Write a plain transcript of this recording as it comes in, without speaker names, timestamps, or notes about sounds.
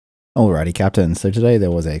Alrighty, Captain. So today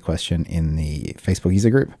there was a question in the Facebook user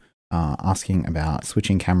group asking about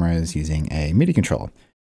switching cameras using a MIDI controller.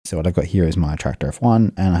 So what I've got here is my Tractor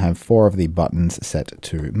F1, and I have 4 of the buttons set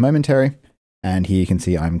to momentary. And here you can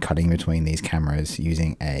see I'm cutting between these cameras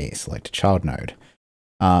using a select child node.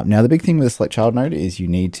 Now the big thing with a select child node is you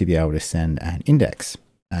need to be able to send an index.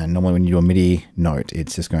 And normally when you do a MIDI note,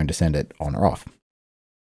 it's just going to send it on or off.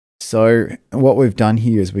 So what we've done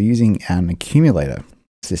here is we're using an accumulator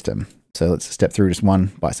system. So let's step through just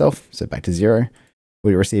one by itself. So back to 0.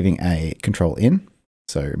 We're receiving a control in,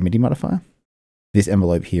 so MIDI modifier. This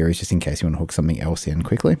envelope here is just in case you want to hook something else in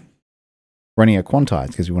quickly. Running a quantize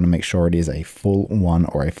because we want to make sure it is a full 1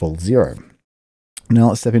 or a full 0. Now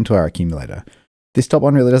let's step into our accumulator. This top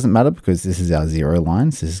one really doesn't matter because this is our 0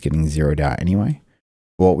 line. So this is getting zeroed out anyway.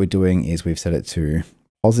 What we're doing is we've set it to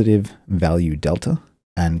positive value delta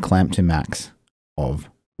and clamp to max of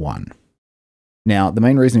 1. Now, the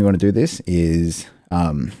main reason we want to do this is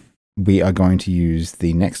we are going to use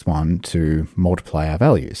the next one to multiply our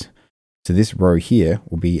values. So this row here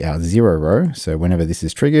will be our 0 row. So whenever this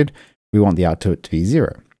is triggered, we want the output to be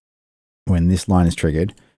 0. When this line is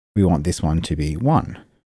triggered, we want this one to be 1.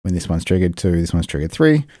 When this one's triggered 2, this one's triggered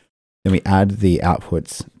 3. Then we add the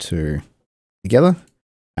outputs together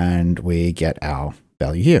and we get our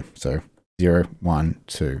value here. So 0, 1,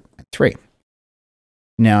 2, and 3.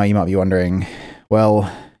 Now you might be wondering,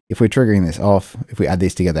 well, if we're triggering this off, if we add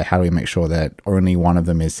these together, how do we make sure that only one of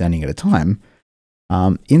them is sending at a time?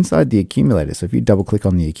 Inside the accumulator, so if you double click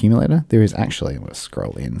on the accumulator, there is actually, I'm going to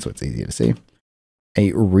scroll in so it's easier to see,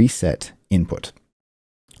 a reset input.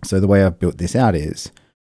 So the way I've built this out is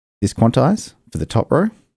this quantize for the top row.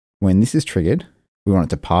 When this is triggered, we want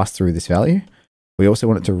it to pass through this value. We also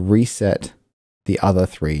want it to reset the other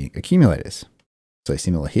 3 accumulators. So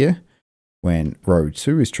similar here, when row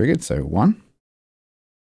 2 is triggered, so 1,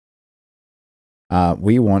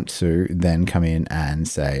 we want to then come in and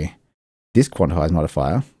say, this quantize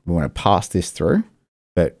modifier, we want to pass this through,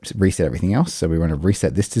 but reset everything else. So we want to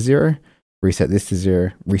reset this to 0, reset this to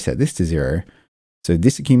 0, reset this to 0. So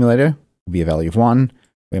this accumulator will be a value of 1.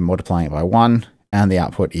 We're multiplying it by 1, and the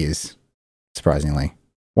output is, surprisingly,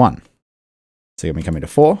 1. So when we come into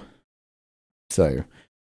 4, so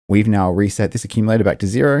we've now reset this accumulator back to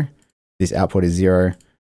 0. This output is 0,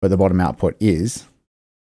 but the bottom output is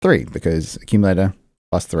 3 because accumulator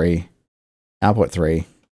plus 3, output 3,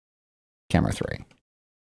 camera 3.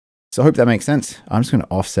 So I hope that makes sense. I'm just going to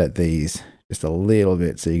offset these just a little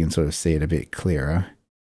bit so you can sort of see it a bit clearer,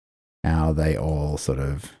 how they all sort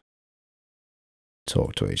of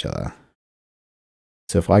talk to each other.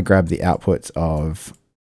 So if I grab the outputs of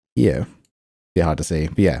here, it's hard to see,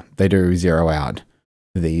 but yeah, they do zero out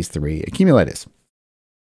these 3 accumulators.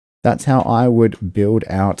 That's how I would build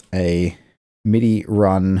out a MIDI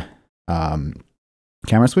run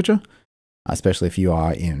camera switcher, especially if you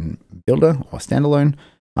are in Builder or standalone.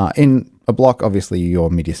 In a block, obviously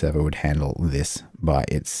your MIDI server would handle this by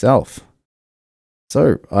itself.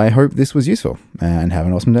 So I hope this was useful and have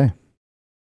an awesome day.